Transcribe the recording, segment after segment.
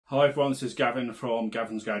Hi everyone, this is Gavin from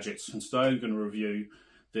Gavin's Gadgets, and today I'm going to review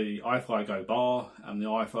the iFi Go Bar and the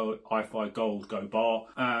iFi Gold Go Bar,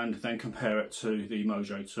 and then compare it to the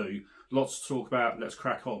Mojo 2. Lots to talk about, let's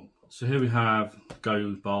crack on. So here we have the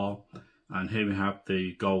Go Bar, and here we have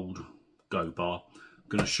the Gold Go Bar. I'm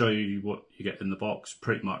going to show you what you get in the box,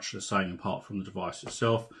 pretty much the same apart from the device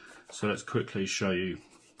itself. So let's quickly show you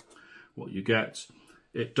what you get.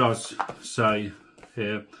 It does say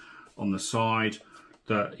here on the side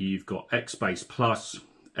that you've got X Space Plus,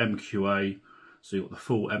 MQA, so you've got the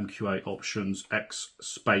full MQA options, X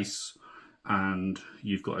Space, and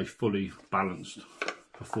you've got a fully balanced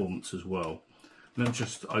performance as well. Let me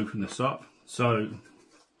just open this up. So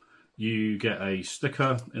you get a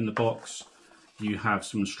sticker in the box, you have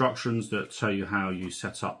some instructions that tell you how you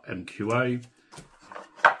set up MQA.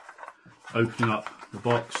 Opening up the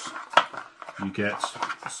box, you get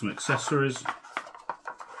some accessories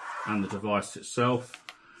and the device itself.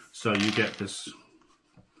 So you get this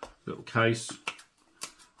little case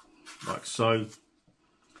like so,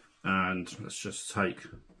 and let's just take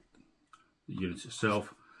the unit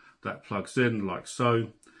itself, that plugs in like so,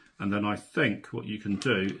 and then I think what you can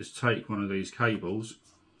do is take one of these cables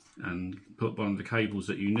and put one of the cables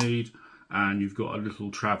that you need, and you've got a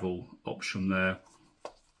little travel option there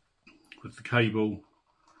with the cable,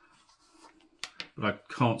 but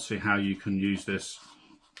I can't see how you can use this.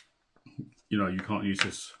 You know, you can't use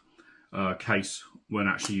this case when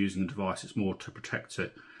actually using the device. It's more to protect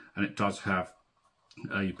it, and it does have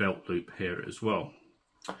a belt loop here as well.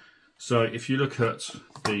 So if you look at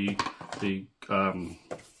the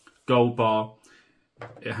Gold Bar,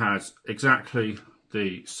 it has exactly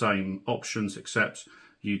the same options, except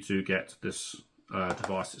you do get this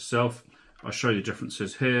device itself. I'll show you the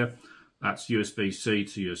differences here. That's USB-C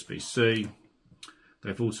to USB-C.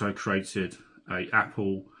 They've also created a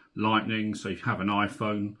Apple Lightning, so if you have an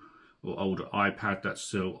iPhone or older iPad that's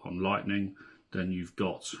still on Lightning, then you've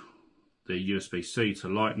got the USB-C to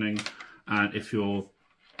Lightning, and if you're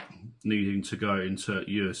needing to go into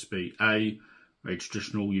USB-A, a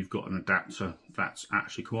traditional, you've got an adapter that's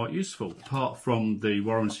actually quite useful. Apart from the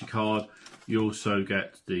warranty card, you also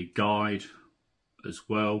get the guide as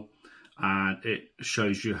well, and it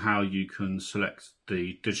shows you how you can select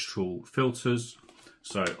the digital filters.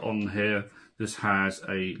 So on here, this has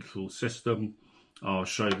a little system. I'll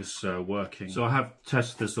show this working. So I have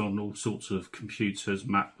tested this on all sorts of computers,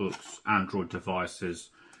 MacBooks, Android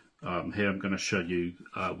devices. Here I'm going to show you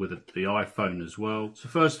with the iPhone as well. So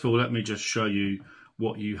first of all, let me just show you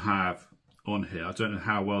what you have on here. I don't know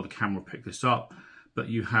how well the camera picked this up, but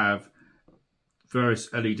you have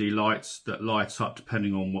various LED lights that light up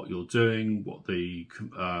depending on what you're doing, what the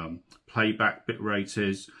playback bitrate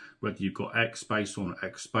is, whether you've got X Space or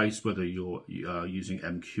X Space, whether you're using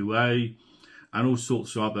MQA, and all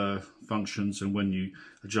sorts of other functions. And when you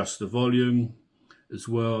adjust the volume as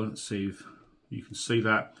well, let's see if you can see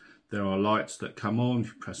that. There are lights that come on if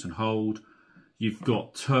you press and hold. You've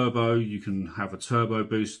got turbo, you can have a turbo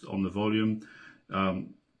boost on the volume.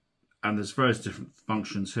 And there's various different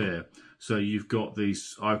functions here. So you've got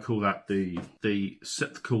these, I call that the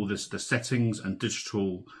settings and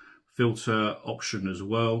digital filter option as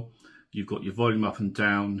well. You've got your volume up and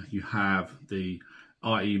down. You have the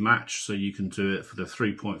IE match, so you can do it for the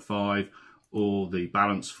 3.5 or the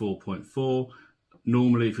balance 4.4.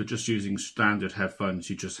 Normally, if you're just using standard headphones,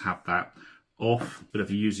 you just have that off. But if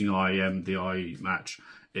you're using IEM, the IE match,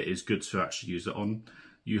 it is good to actually use it on.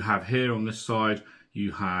 You have here on this side,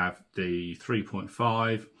 you have the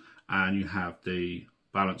 3.5 and you have the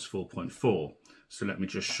balance 4.4. So let me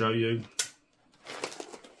just show you.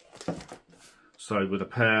 So with a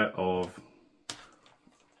pair of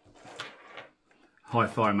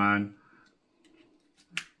Hi-Fi Man,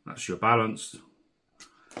 that's your balance,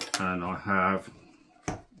 and I have,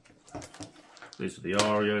 these are the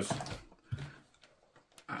Arias.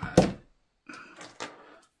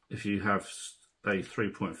 If you have a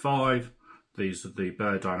 3.5, these are the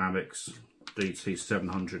Bear Dynamics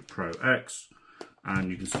DT700 Pro X, and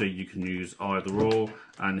you can see you can use either or,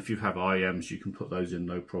 and if you have IMs you can put those in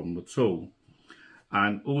no problem at all.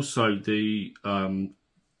 And also the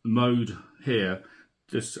mode here,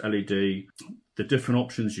 this LED, the different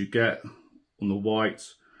options you get on the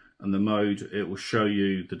white and the mode, it will show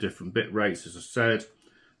you the different bit rates, as I said.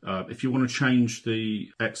 If you want to change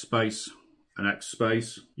the X Space and X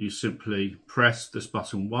Space, you simply press this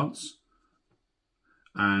button once,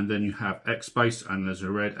 and then you have X Space, and there's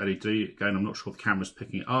a red LED. Again, I'm not sure if the camera's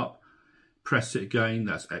picking it up. Press it again,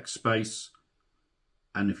 that's X Space.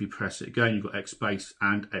 And if you press it again, you've got X Space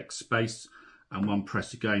and X Space. And one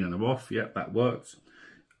press again and they're off. Yep, that works.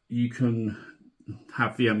 You can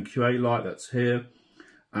have the MQA light that's here,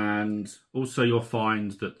 and also you'll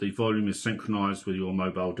find that the volume is synchronized with your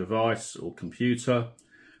mobile device or computer.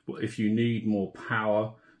 But if you need more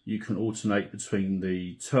power, you can alternate between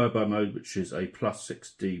the turbo mode, which is a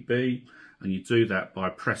 +6 dB, and you do that by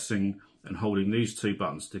pressing and holding these two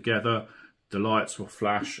buttons together. The lights will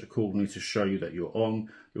flash accordingly to show you that you're on.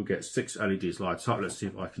 You'll get 6 LEDs light up. Let's see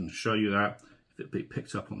if I can show you that. If it be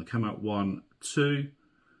picked up on the camera, 1, 2,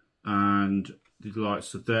 and the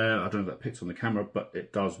lights are there. I don't know if that picked on the camera, but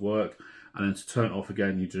it does work. And then to turn it off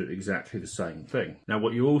again, you do exactly the same thing. Now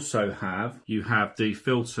what you also have, you have the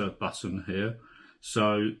filter button here.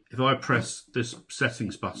 So if I press this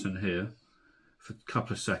settings button here for a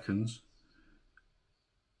couple of seconds,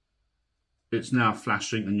 it's now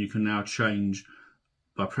flashing, and you can now change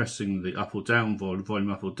by pressing the up or down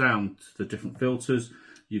volume up or down to the different filters.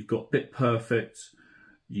 You've got Bit Perfect,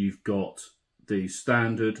 you've got the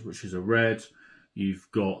standard, which is a red, you've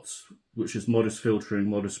got, which is modest filtering,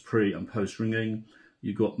 modest pre and post ringing.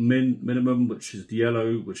 You've got minimum, which is the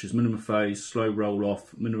yellow, which is minimum phase, slow roll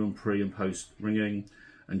off, minimum pre and post ringing,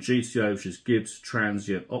 and GTO, which is Gibbs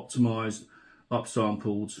transient optimized,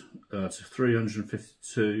 upsampled to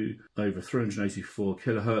 352 over 384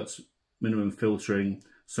 kilohertz, minimum filtering,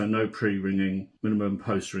 so no pre-ringing, minimum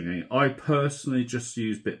post-ringing. I personally just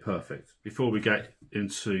use Bit Perfect. Before we get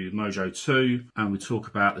into Mojo 2 and we talk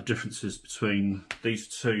about the differences between these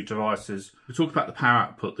two devices, we talk about the power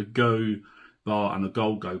output. The Go bar and the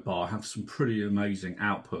Gold Go bar have some pretty amazing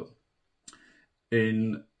output.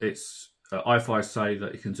 In its iFi say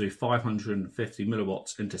that it can do 550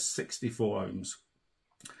 milliwatts into 64 ohms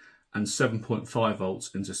and 7.5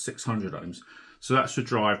 volts into 600 ohms. So that should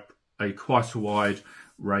drive quite a wide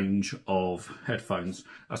range of headphones.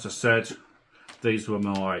 As I said, these were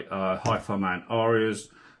my Hi-Fi-Man Arias,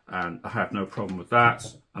 and I have no problem with that.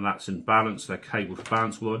 And that's in balance, they're cabled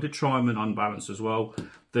balance, although I did try them in unbalanced as well.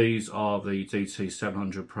 These are the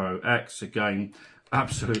DT700 Pro X. Again,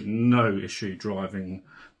 absolute no issue driving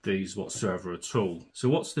these whatsoever at all. So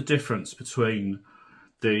what's the difference between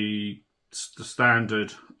the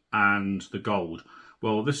standard and the gold?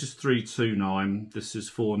 Well, this is 329, this is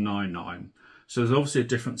 499. So there's obviously a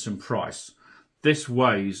difference in price. This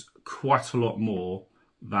weighs quite a lot more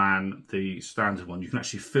than the standard one. You can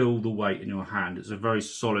actually feel the weight in your hand. It's a very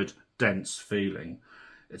solid, dense feeling.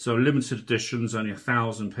 It's a limited edition, there's only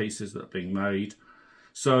 1,000 pieces that are being made.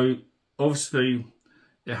 So obviously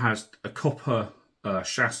it has a copper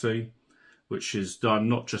chassis, which is done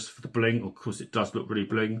not just for the bling, of course it does look really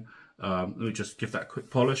bling. Let me just give that a quick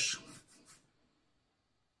polish.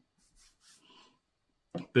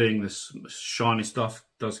 Being this shiny stuff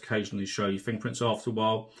does occasionally show you fingerprints after a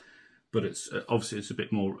while, but it's obviously it's a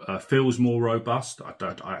bit more, feels more robust. I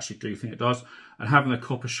actually do think it does. And having a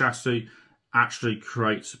copper chassis actually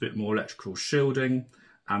creates a bit more electrical shielding,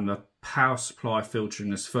 and the power supply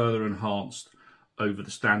filtering is further enhanced over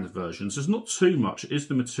the standard versions. There's not too much, it is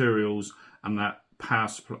the materials and that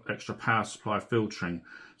extra power supply filtering.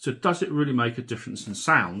 So does it really make a difference in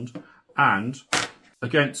sound? And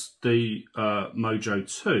against the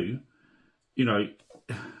Mojo 2, you know,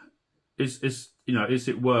 is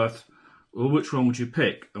it worth, well, which one would you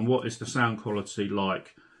pick, and what is the sound quality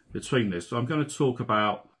like between this? So I'm going to talk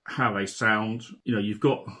about how they sound. You know, you've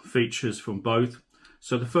got features from both.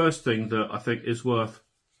 So the first thing that I think is worth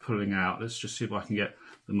pulling out, let's just see if I can get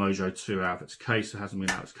the Mojo 2 out of its case. It hasn't been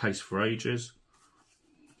out of its case for ages.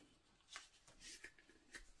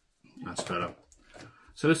 That's better.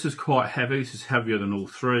 So this is quite heavy. This is heavier than all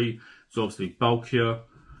three. It's obviously bulkier.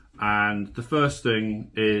 And the first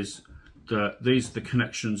thing is that these are the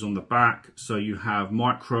connections on the back. So you have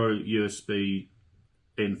micro USB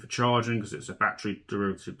in for charging because it's a battery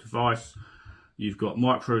derivative device. You've got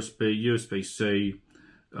micro USB, USB-C.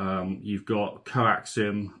 You've got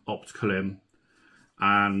coaxium, optical in.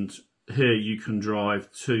 And here you can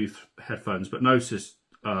drive two headphones. But notice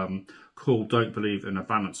Chord don't believe in a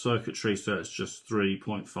balanced circuitry, so it's just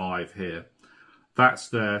 3.5 here. That's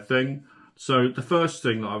their thing. So the first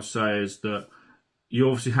thing that I would say is that you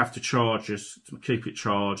obviously have to charge this to keep it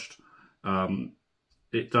charged.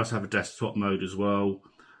 It does have a desktop mode as well,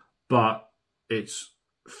 but it's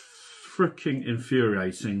freaking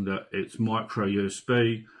infuriating that it's micro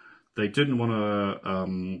USB. They didn't want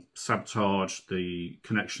to sabotage the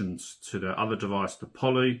connections to their other device, the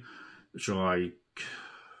Poly, which I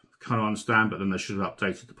kind of understand, but then they should have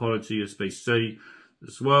updated the Poly to USB-C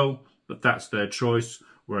as well, but that's their choice.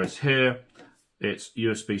 Whereas here, it's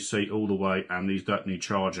USB-C all the way, and these don't need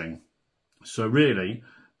charging. So really,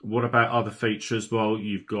 what about other features? Well,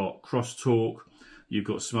 you've got crosstalk, you've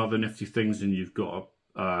got some other nifty things, and you've got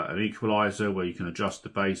an equalizer where you can adjust the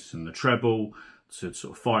bass and the treble to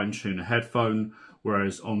sort of fine tune a headphone,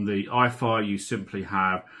 whereas on the iFi you simply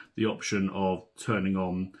have the option of turning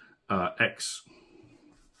on X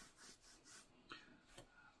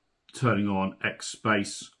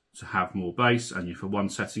bass to have more bass, and you for one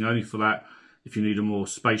setting only for that. If you need a more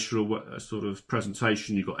spatial sort of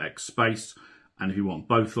presentation, you've got X bass, and if you want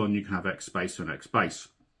both on, you can have X bass and X bass.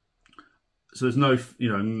 So there's no,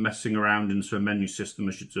 messing around into a menu system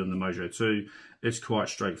as you do in the Mojo 2. It's quite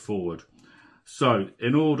straightforward. So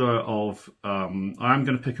in order of, I am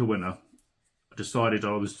going to pick a winner. I decided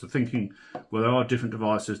I was thinking, well, there are different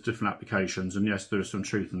devices, different applications, and yes, there is some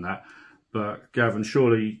truth in that. But Gavin,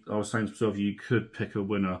 surely, I was saying to myself, you could pick a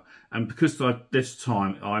winner. And because this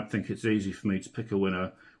time, I think it's easy for me to pick a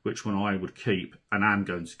winner, which one I would keep and am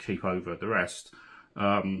going to keep over the rest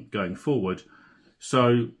going forward.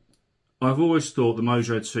 So I've always thought the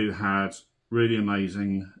Mojo 2 had really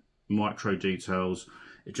amazing micro details.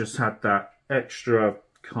 It just had that extra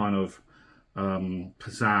kind of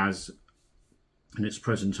pizzazz in its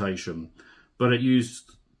presentation. But it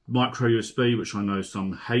used micro USB, which I know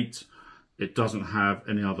some hate. It doesn't have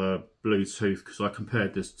any other Bluetooth, because I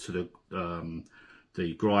compared this to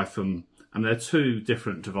the Gryphon, and they're two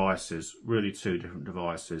different devices, really two different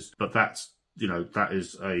devices. But that's, that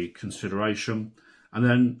is a consideration. And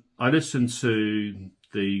then I listened to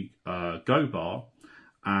the Go Bar,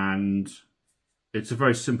 and it's a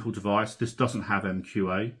very simple device. This doesn't have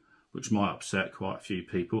MQA, which might upset quite a few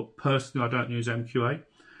people. Personally, I don't use MQA.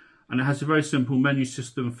 And it has a very simple menu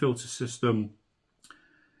system, filter system.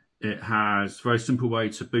 It has a very simple way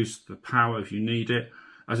to boost the power if you need it.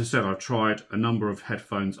 As I said, I've tried a number of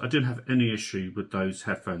headphones. I didn't have any issue with those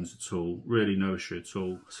headphones at all, really no issue at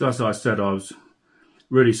all. So as I said, I was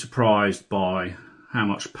really surprised by how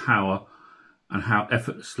much power and how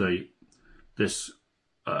effortlessly this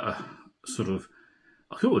sort of,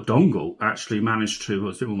 I thought a dongle actually managed to,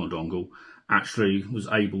 well, still not a dongle, actually was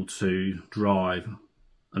able to drive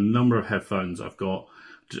a number of headphones I've got,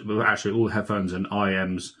 well, actually all the headphones and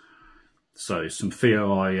IMs. So some Theo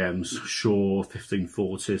IMs, Shure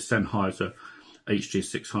 1540s, Sennheiser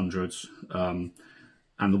HG600s,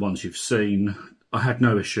 and the ones you've seen. I had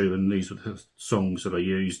no issue, and these were the songs that I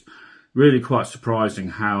used. Really quite surprising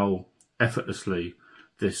how effortlessly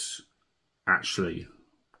this actually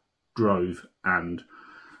drove, and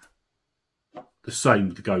the same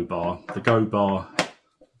with the Go Bar. The Go Bar,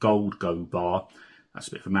 Gold Go Bar, that's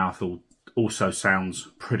a bit of a mouthful, also sounds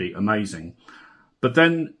pretty amazing. But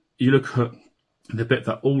then you look at the bit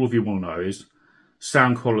that all of you want to know is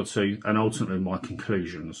sound quality and ultimately my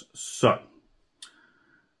conclusions. So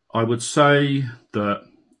I would say that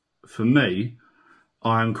for me,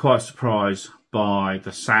 I'm quite surprised by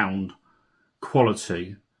the sound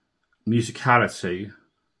quality, musicality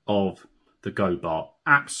of the Go Bar.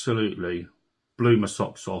 Absolutely blew my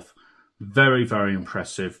socks off. Very, very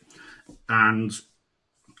impressive. And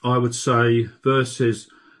I would say versus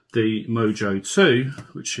the Mojo 2,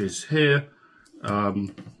 which is here,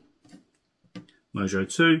 Mojo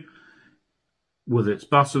 2, with its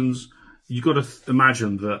buttons, you've got to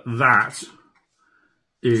imagine that that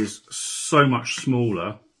is so much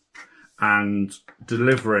smaller and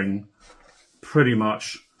delivering pretty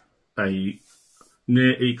much a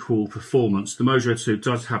near equal performance. The Mojo 2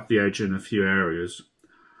 does have the edge in a few areas,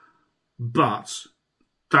 but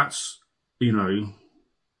that's,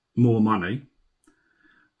 more money,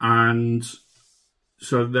 and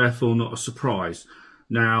so therefore not a surprise.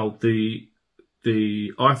 Now the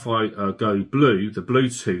iFi Go Blue, the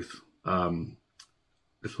Bluetooth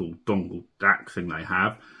little dongle DAC thing they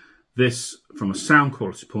have, this from a sound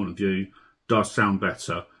quality point of view does sound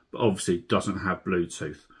better, but obviously doesn't have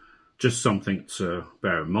Bluetooth. Just something to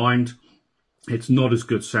bear in mind. It's not as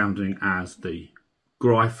good sounding as the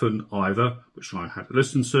Gryphon either, which I had to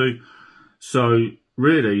listen to. So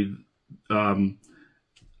really,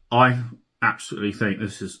 I absolutely think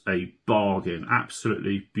this is a bargain,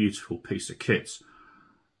 absolutely beautiful piece of kit.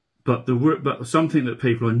 But something that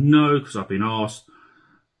people I know, because I've been asked,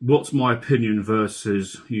 what's my opinion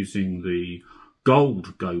versus using the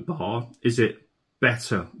Gold Go Bar? Is it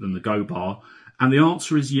better than the Go Bar? And the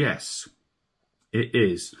answer is yes, it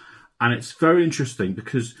is. And it's very interesting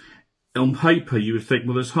because on paper you would think,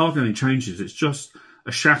 well, there's hardly any changes. It's just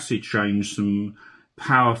a chassis change, some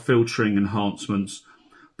power filtering enhancements,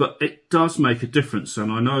 but it does make a difference.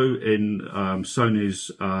 And I know in Sony's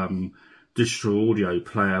digital audio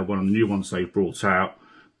player, one of the new ones they've brought out,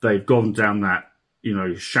 they've gone down that,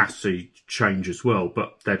 chassis change as well,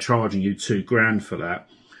 but they're charging you $2,000 for that,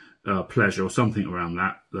 pleasure or something around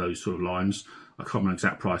that, those sort of lines. I can't remember the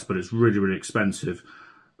exact price, but it's really, really expensive.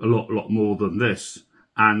 a lot more than this.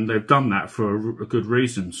 And they've done that for a good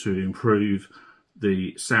reason, to improve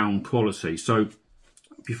the sound quality. So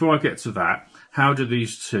before I get to that, how do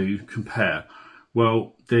these two compare?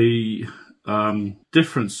 Well, the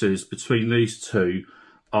differences between these two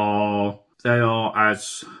are,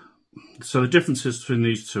 so the differences between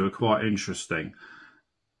these two are quite interesting.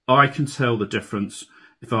 I can tell the difference.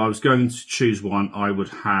 If I was going to choose one, I would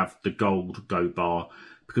have the gold Go bar,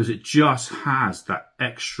 because it just has that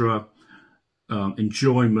extra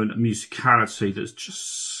enjoyment and musicality that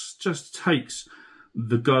just takes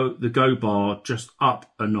the Go bar just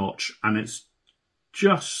up a notch. And it's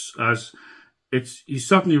just as you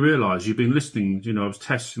suddenly realise you've been listening. You know, I was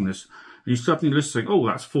testing this, and you suddenly listening. Oh,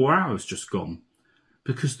 that's 4 hours just gone,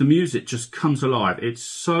 because the music just comes alive. It's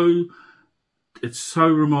so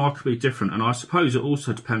remarkably different. And I suppose it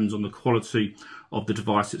also depends on the quality of the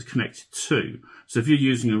device it's connected to. So if you're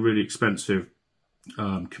using a really expensive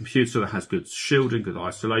computer that has good shielding, good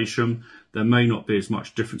isolation, there may not be as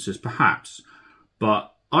much differences perhaps.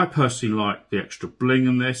 But I personally like the extra bling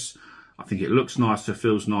in this. I think it looks nicer,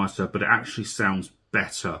 feels nicer, but it actually sounds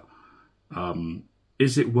better.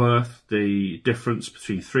 Is it worth the difference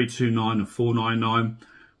between 329 and 499?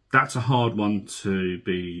 That's a hard one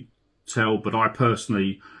to tell, but I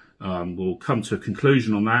personally will come to a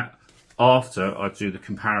conclusion on that after I do the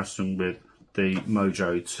comparison with the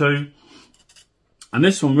Mojo 2. And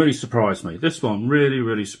this one really surprised me. This one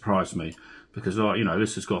really surprised me, because you know,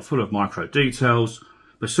 this has got full of micro details,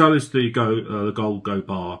 but so is the gold Go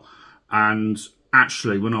bar. And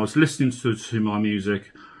actually, when I was listening to my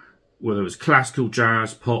music, whether it was classical,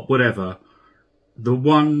 jazz, pop, whatever, the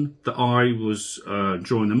one that I was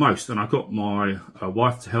enjoying the most, and I got my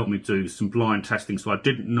wife to help me do some blind testing, so I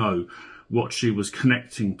didn't know what she was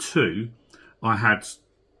connecting to. I had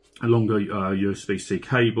a longer USB-C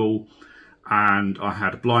cable, and I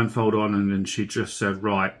had a blindfold on, and then she just said,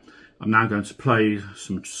 right, I'm now going to play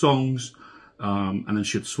some songs, and then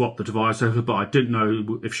she'd swap the device over, but I didn't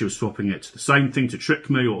know if she was swapping it to the same thing to trick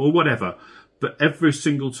me or whatever. But every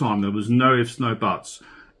single time, there was no ifs, no buts.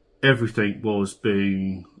 Everything was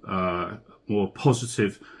being more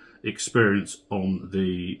positive experience on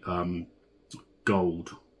the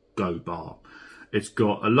gold Go bar. It's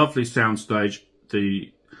got a lovely soundstage.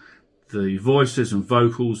 The voices and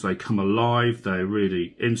vocals, they come alive. They're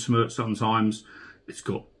really intimate sometimes. It's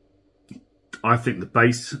got, I think, the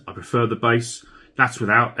bass. I prefer the bass. That's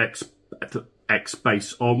without X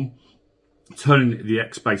bass on. Turning the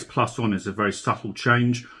X bass plus on is a very subtle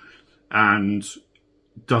change and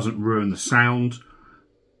doesn't ruin the sound.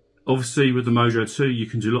 Obviously, with the Mojo 2, you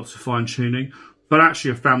can do lots of fine tuning, but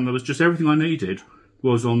actually I found there was just everything I needed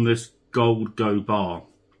was on this gold Go bar.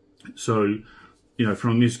 So, you know,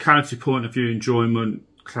 from a musicality point of view, enjoyment,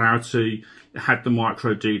 clarity, it had the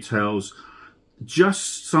micro details,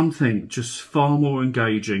 just something just far more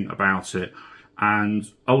engaging about it. And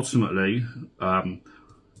ultimately,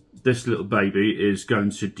 this little baby is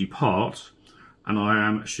going to depart, and I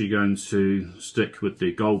am actually going to stick with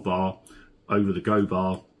the gold bar over the Go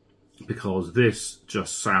bar, because this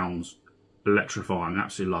just sounds electrifying.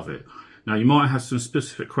 Absolutely love it. Now, you might have some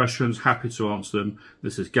specific questions. Happy to answer them.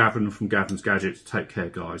 This is Gavin from Gavin's Gadgets. Take care,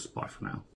 guys. Bye for now.